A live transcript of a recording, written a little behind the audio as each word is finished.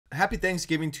Happy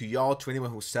Thanksgiving to y'all, to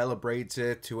anyone who celebrates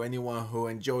it, to anyone who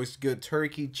enjoys good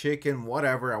turkey, chicken,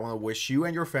 whatever. I want to wish you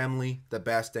and your family the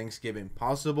best Thanksgiving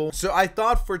possible. So I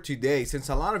thought for today, since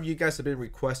a lot of you guys have been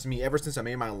requesting me ever since I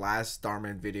made my last Dhar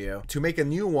Mann video, to make a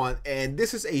new one, and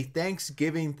this is a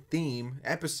Thanksgiving theme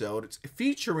episode. It's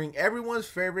featuring everyone's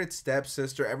favorite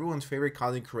stepsister, everyone's favorite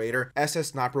content creator,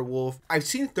 Sssniperwolf. I've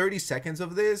seen 30 seconds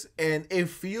of this, and it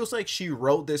feels like she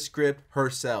wrote this script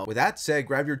herself. With that said,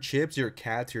 grab your chips, your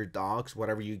cats, your dogs,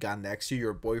 whatever you got next to you,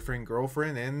 your boyfriend,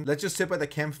 girlfriend, and let's just sit by the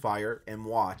campfire and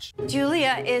watch.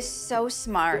 Julia is so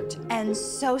smart and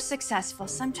so successful.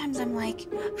 Sometimes I'm like,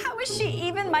 how is she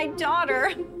even my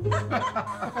daughter?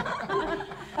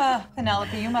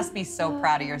 Penelope, you must be so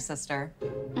proud of your sister.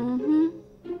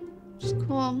 She's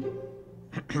cool.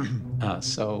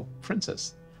 So,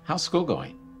 Princess, how's school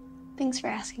going? Thanks for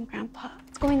asking, Grandpa.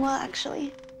 It's going well,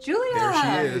 actually. Julia!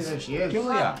 There she is.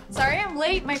 Julia! Sorry I'm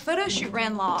late. My photo shoot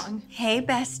ran long. Hey,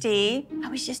 bestie. I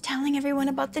was just telling everyone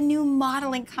about the new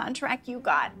modeling contract you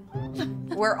got.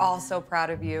 We're all so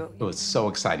proud of you. It was so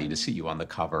exciting to see you on the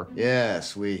cover.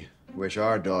 Yes, we wish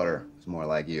our daughter was more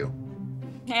like you.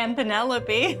 And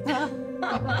Penelope.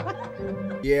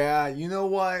 Yeah, you know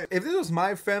what? If this was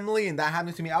my family and that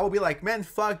happened to me, I would be like, man,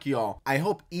 fuck y'all. I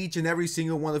hope each and every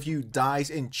single one of you dies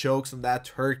and chokes on that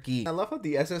turkey. I love how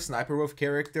the Sssniperwolf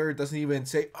character doesn't even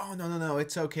say, oh, no,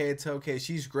 it's okay.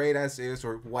 She's great as is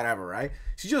or whatever, right?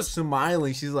 She's just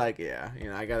smiling. She's like, yeah, you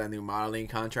know, I got a new modeling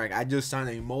contract. I just signed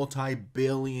a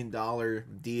multi-billion-dollar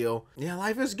deal. Yeah,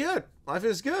 life is good. Life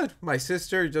is good. My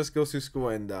sister just goes to school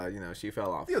and, you know, she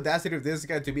fell off. The audacity of this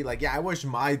guy to be like, yeah, I wish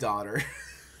my daughter...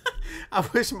 I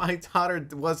wish my daughter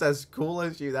was as cool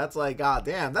as you. That's like, god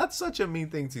damn, that's such a mean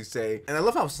thing to say. And I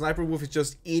love how Sniperwolf is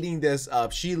just eating this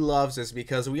up. She loves this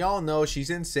because we all know she's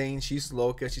insane, she's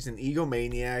loca, she's an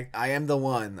egomaniac. I am the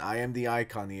one. I am the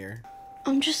icon here.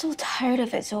 I'm just so tired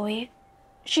of it, Zoe.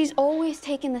 She's always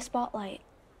taking the spotlight.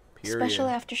 Period.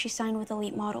 Especially after she signed with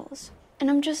Elite Models. And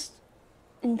I'm just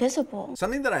invisible.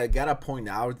 Something that I gotta point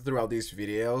out throughout these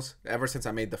videos, ever since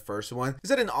I made the first one, is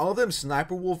that in all of them,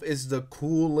 Sniperwolf is the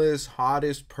coolest,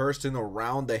 hottest person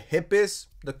around, the hippest,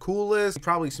 the coolest. He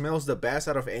probably smells the best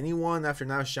out of anyone after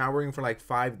not showering for like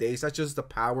 5 days. That's just the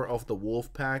power of the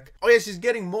wolf pack. Oh yeah, she's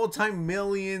getting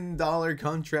multi-million-dollar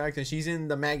contracts and she's in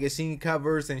the magazine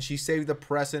covers and she saved the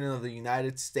president of the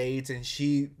United States and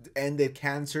she ended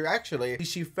cancer. Actually,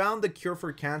 she found the cure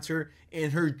for cancer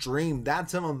in her dream.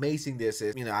 That's how amazing this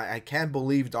is. You know, I can't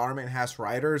believe Dhar Mann has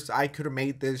writers. I could have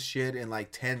made this shit in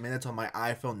like 10 minutes on my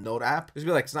iPhone note app. Just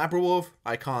be like, Sniperwolf,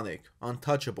 iconic,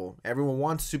 untouchable. Everyone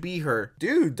wants to be her.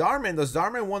 Dude, Dhar Mann, does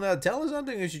Dhar Mann want to tell us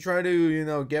something? If you try to, you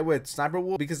know, get with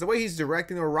Sniperwolf? Because the way he's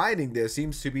directing or writing this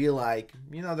seems to be like,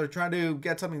 you know, they're trying to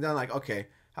get something done. Like, okay,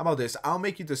 how about this? I'll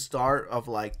make you the start of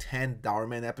like 10 Dhar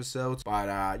Mann episodes,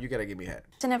 but you gotta give me a head.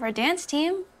 In our dance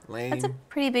team. Lame. That's a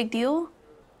pretty big deal.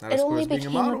 Not It as cool only as being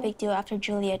became model. a big deal after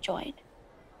Julia joined.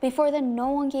 Before then, no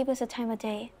one gave us a time of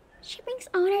day. She brings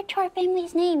honor to our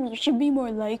family's name. You should be more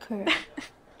like her.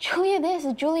 Julia this,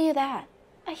 Julia that.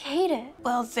 I hate it.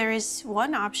 Well, there is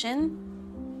one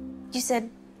option. You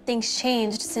said things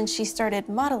changed since she started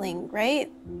modeling,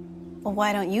 right? Well,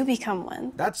 why don't you become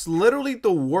one? That's literally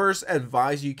the worst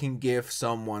advice you can give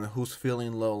someone who's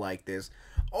feeling low like this.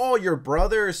 Oh, your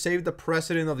brother saved the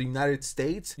president of the United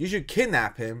States? You should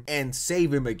kidnap him and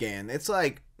save him again. It's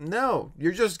like, no,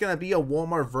 you're just gonna be a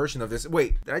Walmart version of this.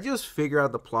 Wait, did I just figure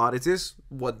out the plot? Is this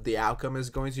what the outcome is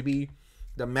going to be?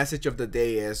 The message of the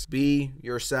day is be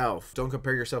yourself. Don't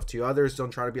compare yourself to others.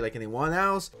 Don't try to be like anyone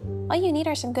else. All you need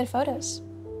are some good photos.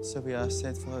 So we are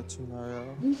set for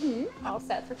tomorrow. All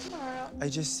set for tomorrow. I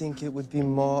just think it would be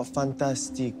more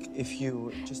fantastic if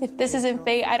you just... If this isn't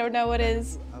fate, I don't know what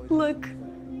is. Look.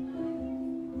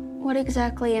 What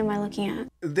exactly am I looking at?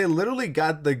 They literally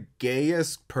got the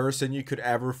gayest person you could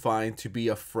ever find to be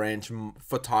a French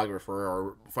photographer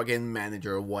or fucking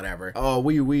manager or whatever. Oh,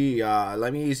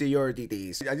 let me see your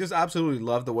DDs. I just absolutely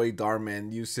love the way Dhar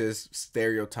Mann uses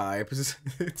stereotypes.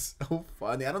 It's so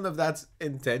funny. I don't know if that's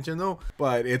intentional,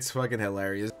 but it's fucking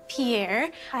hilarious. Pierre,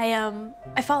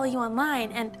 I follow you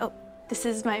online, and oh, this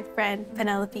is my friend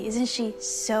Penelope. Isn't she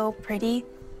so pretty?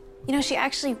 You know, she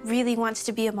actually really wants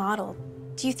to be a model.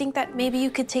 Do you think that maybe you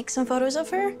could take some photos of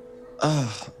her?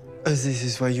 This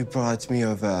is why you brought me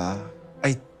over.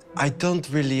 I don't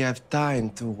really have time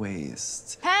to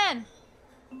waste. Pen!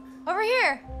 Over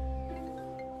here!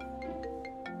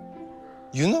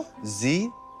 You know,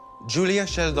 Julia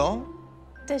Sheldon?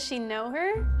 Does she know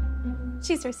her?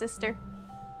 She's her sister.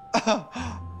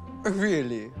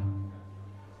 Really?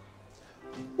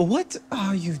 What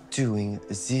are you doing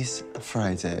this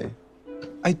Friday?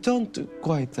 I don't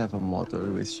quite have a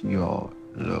model with your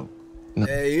look. No.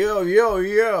 Hey,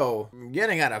 yo. I'm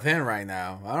getting out of hand right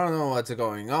now. I don't know what's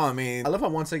going on. I mean, I love how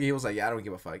 1 second he was like, yeah, I don't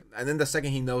give a fuck. And then the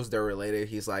second he knows they're related,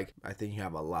 he's like, I think you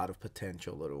have a lot of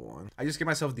potential, little one. I just give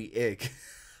myself the ick.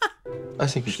 I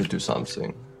think you should do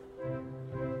something.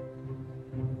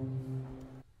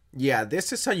 Yeah,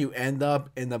 this is how you end up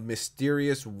in a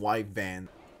mysterious white van.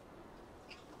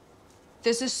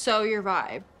 This is so your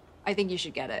vibe. I think you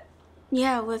should get it.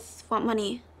 Yeah, with what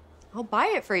money? I'll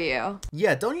buy it for you.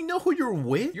 Yeah, don't you know who you're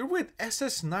with? You're with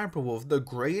Sssniperwolf, the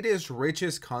greatest,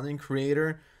 richest content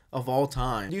creator of all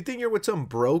time. Do you think you're with some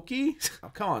brokey? Oh,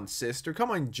 come on, sister.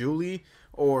 Come on, Julie.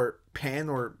 Or Pan,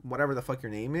 or whatever the fuck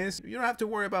your name is. You don't have to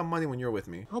worry about money when you're with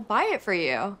me. I'll buy it for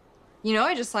you. You know,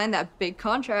 I just signed that big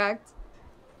contract.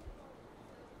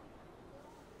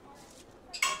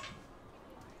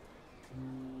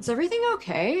 Is everything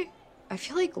okay? I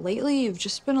feel like lately you've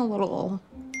just been a little...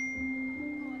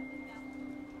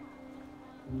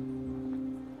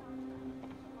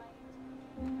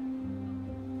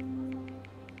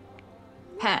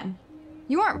 Pen,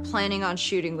 you aren't planning on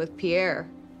shooting with Pierre,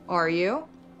 are you?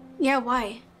 Yeah,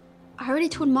 why? I already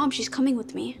told Mom she's coming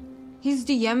with me. He's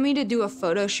DM'd me to do a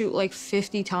photo shoot like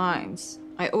 50 times.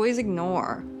 I always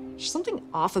ignore. There's something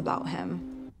off about him.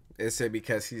 Is it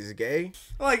because he's gay?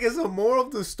 Like, is the moral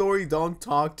of the story don't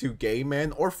talk to gay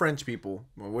men or French people?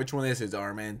 Well, which one is it,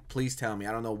 Dhar Mann? Please tell me.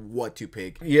 I don't know what to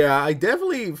pick. Yeah, I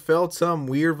definitely felt some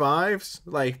weird vibes.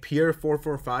 Like Pierre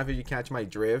 445, if you catch my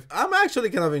drift. I'm actually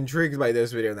kind of intrigued by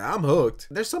this video now. I'm hooked.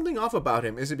 There's something off about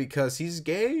him. Is it because he's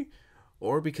gay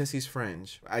or because he's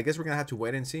French? I guess we're gonna have to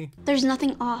wait and see. There's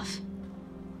nothing off.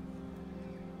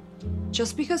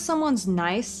 Just because someone's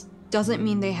nice doesn't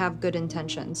mean they have good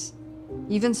intentions.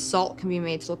 Even salt can be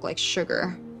made to look like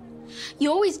sugar.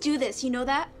 You always do this, you know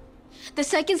that? The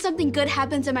second something good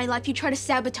happens in my life, you try to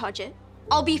sabotage it.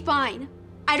 I'll be fine.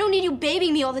 I don't need you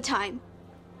babying me all the time.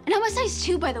 And I'm a size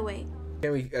 2, by the way.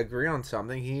 Can we agree on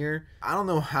something here? I don't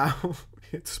know how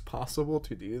it's possible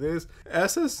to do this.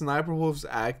 Sssniperwolf's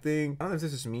acting, I don't know if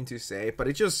this is mean to say, but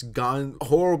it's just gone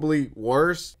horribly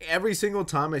worse. Every single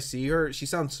time I see her, she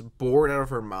sounds bored out of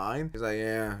her mind. She's like,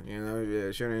 yeah, you know,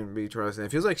 yeah, shouldn't be trusted. It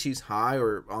feels like she's high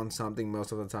or on something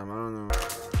most of the time. I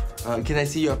don't know. Can I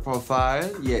see your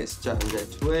profile? Yes, turn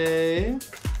that way.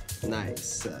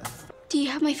 Nice. Do you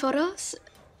have my photos?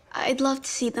 I'd love to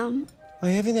see them.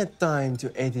 I haven't had time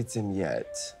to edit them yet.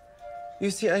 You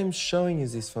see, I'm showing you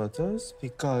these photos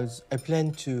because I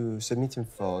plan to submit them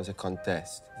for the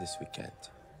contest this weekend.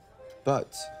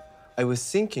 But I was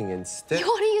thinking instead... You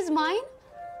want to use mine?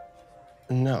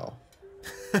 No.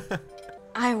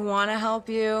 I want to help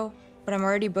you, but I'm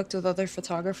already booked with other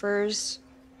photographers.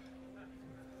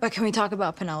 But can we talk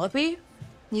about Penelope?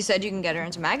 You said you can get her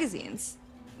into magazines.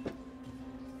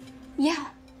 Yeah.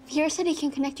 Pierre said he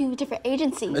can connect you with different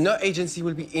agencies. No agency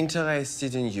will be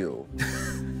interested in you.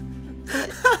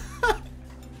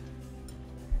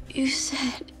 You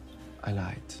said... I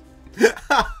lied.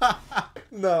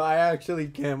 No, I actually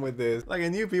can't with this. Like, I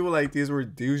knew people like these were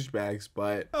douchebags,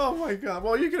 but oh my god.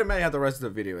 Well, you can imagine how the rest of the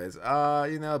video is.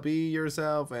 You know, be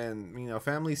yourself and, you know,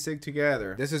 family stick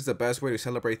together. This is the best way to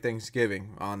celebrate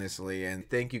Thanksgiving, honestly. And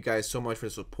thank you guys so much for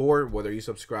the support, whether you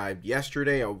subscribed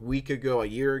yesterday, a week ago, a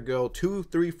year ago, 2,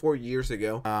 3, 4 years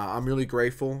ago. I'm really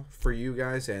grateful for you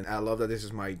guys, and I love that this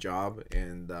is my job.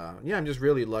 And yeah, I'm just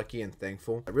really lucky and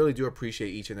thankful. I really do appreciate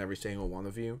each and every single one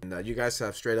of you. And you guys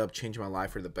have straight up changed my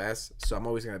life for the best. So I'm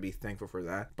always gonna be thankful for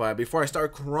that. But before I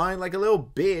start crying like a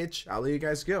little bitch, I'll let you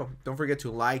guys go. Don't forget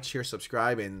to like, share,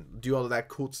 subscribe, and do all of that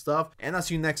cool stuff. And I'll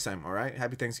see you next time. All right,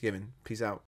 happy Thanksgiving. Peace out.